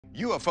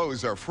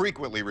UFOs are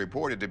frequently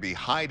reported to be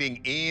hiding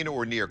in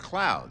or near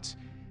clouds.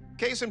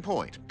 Case in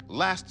point,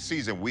 last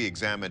season we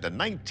examined a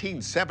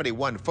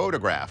 1971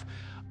 photograph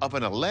of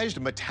an alleged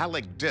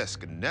metallic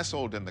disc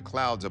nestled in the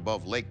clouds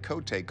above Lake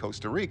Cote,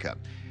 Costa Rica.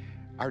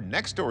 Our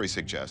next story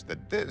suggests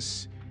that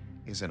this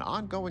is an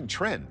ongoing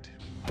trend.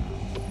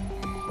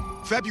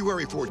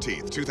 February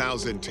 14th,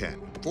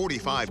 2010,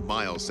 45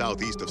 miles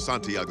southeast of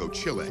Santiago,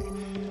 Chile.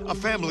 A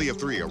family of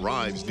three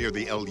arrives near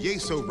the El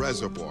Yeso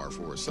Reservoir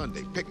for a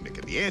Sunday picnic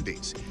in the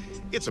Andes.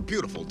 It's a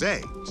beautiful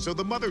day, so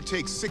the mother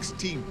takes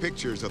 16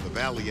 pictures of the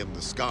valley and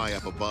the sky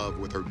up above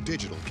with her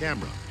digital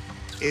camera.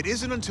 It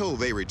isn't until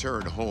they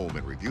return home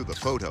and review the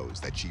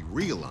photos that she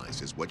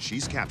realizes what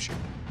she's captured.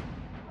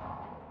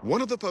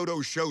 One of the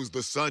photos shows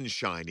the sun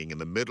shining in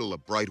the middle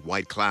of bright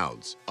white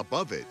clouds.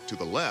 Above it, to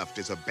the left,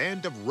 is a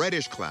band of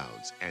reddish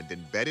clouds, and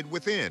embedded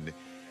within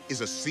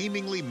is a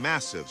seemingly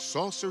massive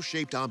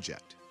saucer-shaped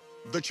object.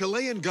 The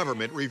Chilean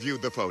government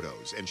reviewed the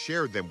photos and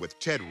shared them with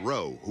Ted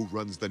Rowe, who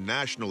runs the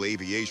National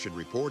Aviation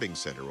Reporting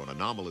Center on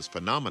Anomalous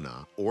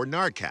Phenomena, or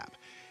NARCAP.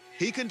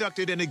 He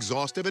conducted an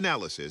exhaustive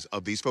analysis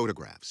of these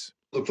photographs.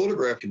 The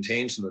photograph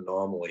contains an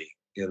anomaly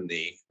in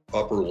the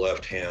upper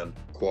left-hand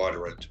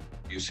quadrant.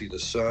 You see the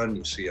sun,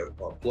 you see a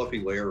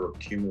fluffy layer of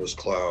cumulus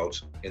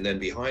clouds, and then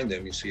behind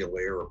them you see a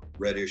layer of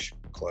reddish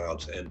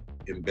clouds, and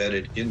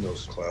embedded in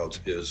those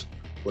clouds is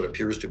what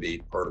appears to be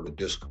part of a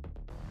disk.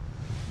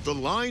 The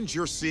lines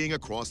you're seeing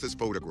across this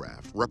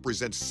photograph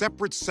represent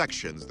separate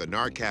sections the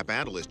NARCAP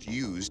analyst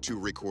used to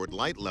record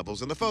light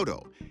levels in the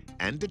photo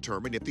and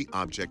determine if the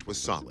object was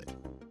solid.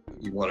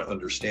 You want to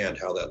understand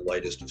how that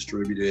light is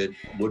distributed,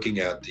 looking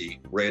at the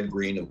red,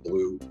 green, and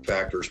blue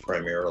factors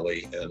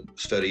primarily, and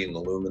studying the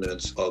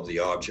luminance of the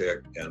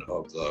object and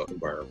of the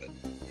environment.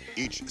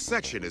 Each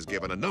section is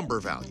given a number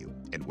value,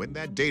 and when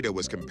that data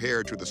was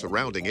compared to the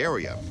surrounding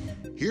area,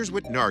 here's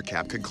what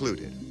NARCAP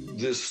concluded.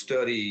 This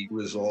study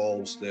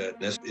resolves that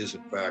this is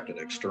in fact an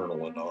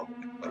external anomaly.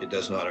 It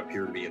does not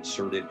appear to be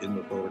inserted in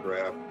the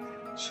photograph,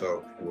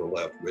 so we're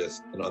left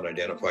with an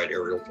unidentified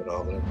aerial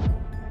phenomenon.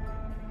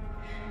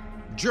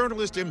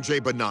 Journalist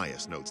M.J.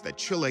 Banias notes that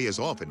Chile is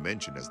often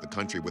mentioned as the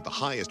country with the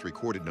highest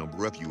recorded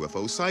number of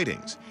UFO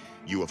sightings.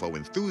 UFO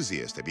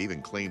enthusiasts have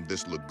even claimed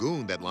this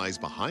lagoon that lies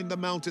behind the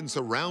mountains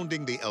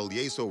surrounding the El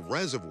Yeso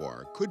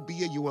Reservoir could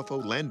be a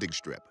UFO landing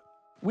strip.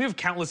 We have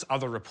countless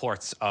other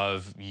reports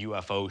of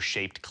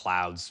UFO-shaped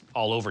clouds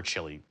all over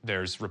Chile.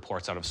 There's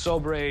reports out of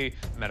Sobre,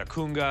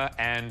 Metacunga,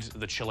 and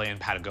the Chilean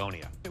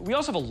Patagonia. We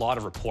also have a lot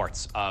of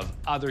reports of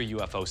other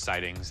UFO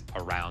sightings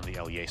around the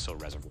El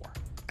Yeso Reservoir.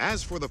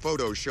 As for the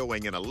photo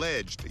showing an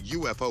alleged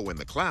UFO in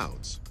the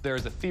clouds,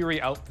 there's a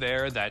theory out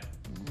there that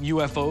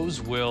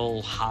UFOs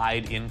will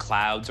hide in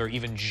clouds or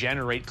even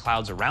generate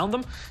clouds around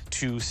them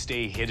to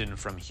stay hidden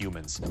from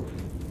humans.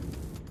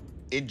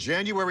 In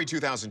January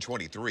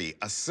 2023,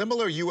 a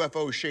similar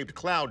UFO-shaped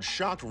cloud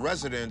shocked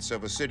residents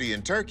of a city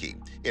in Turkey.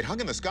 It hung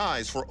in the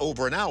skies for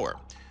over an hour.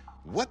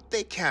 What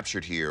they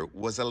captured here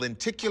was a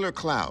lenticular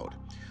cloud,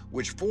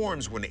 which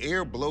forms when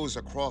air blows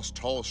across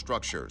tall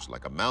structures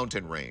like a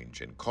mountain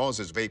range and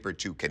causes vapor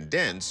to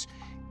condense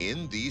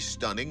in these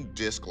stunning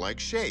disc-like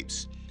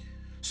shapes.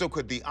 So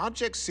could the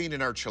object seen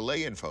in our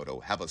Chilean photo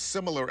have a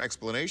similar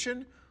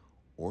explanation,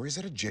 or is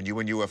it a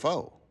genuine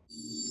UFO?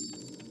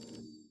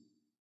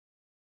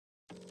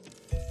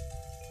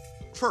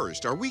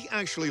 First, are we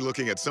actually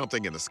looking at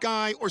something in the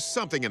sky or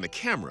something in the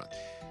camera?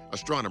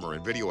 Astronomer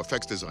and video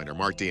effects designer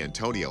Mark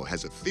D'Antonio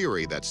has a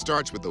theory that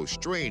starts with those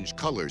strange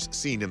colors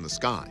seen in the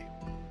sky.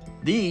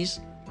 These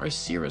are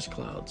cirrus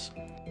clouds.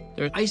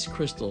 They're ice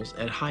crystals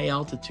at high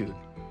altitude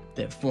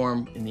that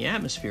form in the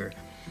atmosphere.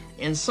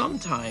 And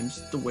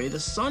sometimes, the way the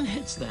sun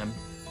hits them,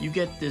 you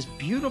get this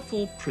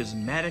beautiful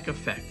prismatic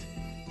effect.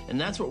 And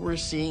that's what we're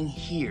seeing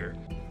here,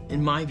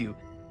 in my view.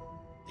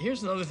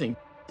 Here's another thing.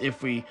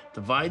 If we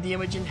divide the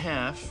image in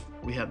half,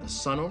 we have the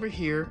sun over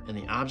here and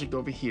the object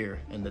over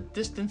here, and the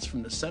distance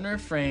from the center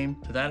of frame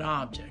to that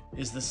object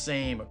is the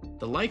same.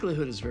 The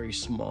likelihood is very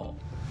small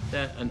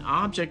that an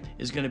object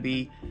is going to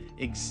be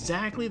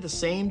exactly the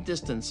same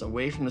distance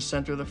away from the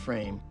center of the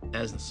frame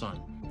as the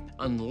sun,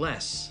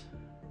 unless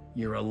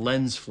you're a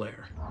lens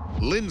flare.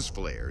 Lens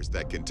flares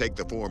that can take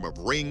the form of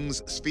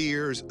rings,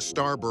 spheres,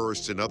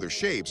 starbursts, and other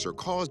shapes are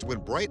caused when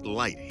bright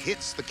light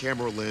hits the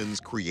camera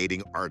lens,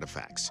 creating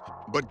artifacts.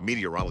 But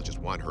meteorologist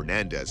Juan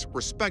Hernandez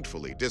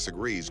respectfully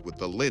disagrees with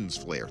the lens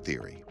flare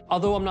theory.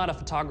 Although I'm not a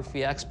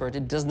photography expert,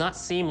 it does not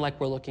seem like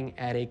we're looking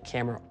at a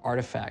camera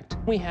artifact.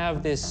 We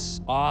have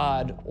this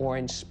odd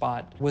orange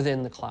spot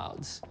within the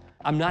clouds.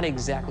 I'm not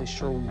exactly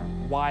sure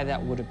why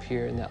that would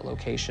appear in that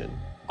location.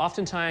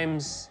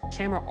 Oftentimes,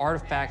 camera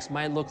artifacts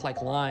might look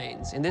like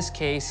lines. In this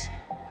case,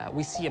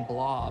 we see a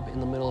blob in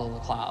the middle of the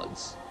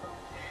clouds.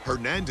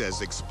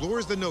 Hernandez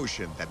explores the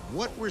notion that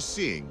what we're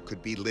seeing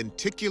could be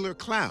lenticular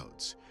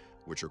clouds,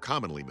 which are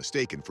commonly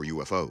mistaken for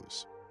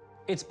UFOs.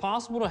 It's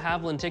possible to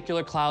have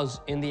lenticular clouds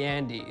in the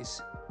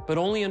Andes, but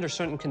only under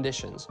certain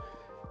conditions.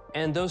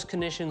 And those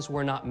conditions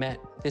were not met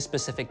this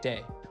specific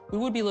day. we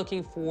would be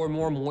looking for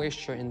more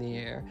moisture in the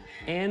air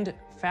and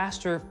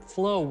faster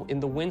flow in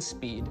the wind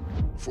speed.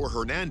 For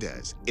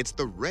Hernandez, it's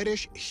the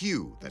reddish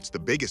hue that's the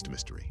biggest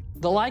mystery.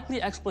 The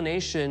likely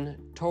explanation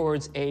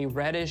towards a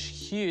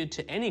reddish hue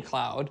to any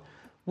cloud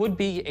would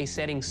be a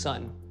setting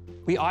sun.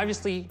 We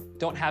obviously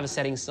don't have a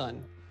setting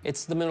sun.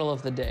 It's the middle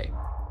of the day.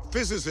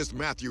 Physicist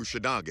Matthew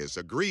Shadagas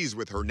agrees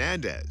with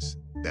Hernandez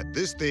that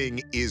this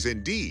thing is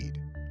indeed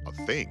a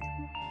thing.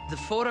 The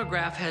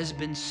photograph has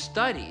been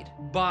studied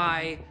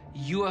by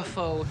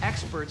UFO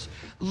experts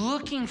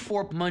looking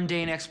for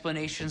mundane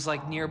explanations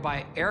like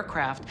nearby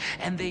aircraft,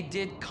 and they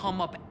did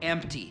come up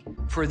empty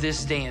for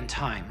this day and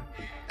time.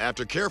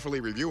 After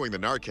carefully reviewing the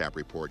NARCAP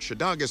report,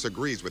 Shadagas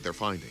agrees with their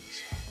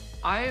findings.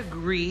 I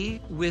agree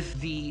with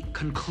the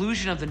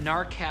conclusion of the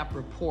NARCAP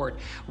report,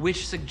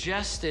 which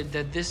suggested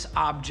that this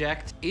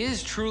object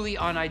is truly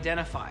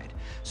unidentified.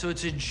 So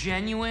it's a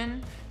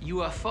genuine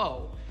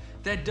UFO.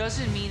 That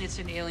doesn't mean it's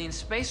an alien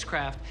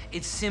spacecraft.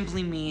 It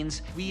simply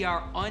means we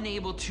are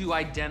unable to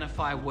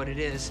identify what it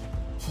is.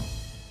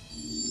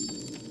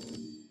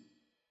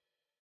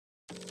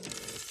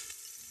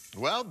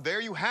 Well,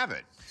 there you have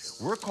it.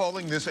 We're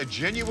calling this a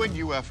genuine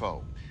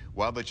UFO.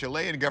 While the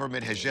Chilean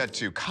government has yet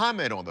to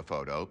comment on the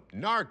photo,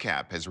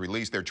 NARCAP has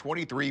released their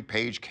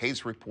 23-page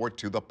case report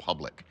to the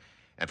public.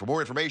 And for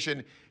more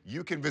information,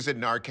 you can visit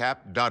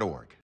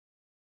narcap.org.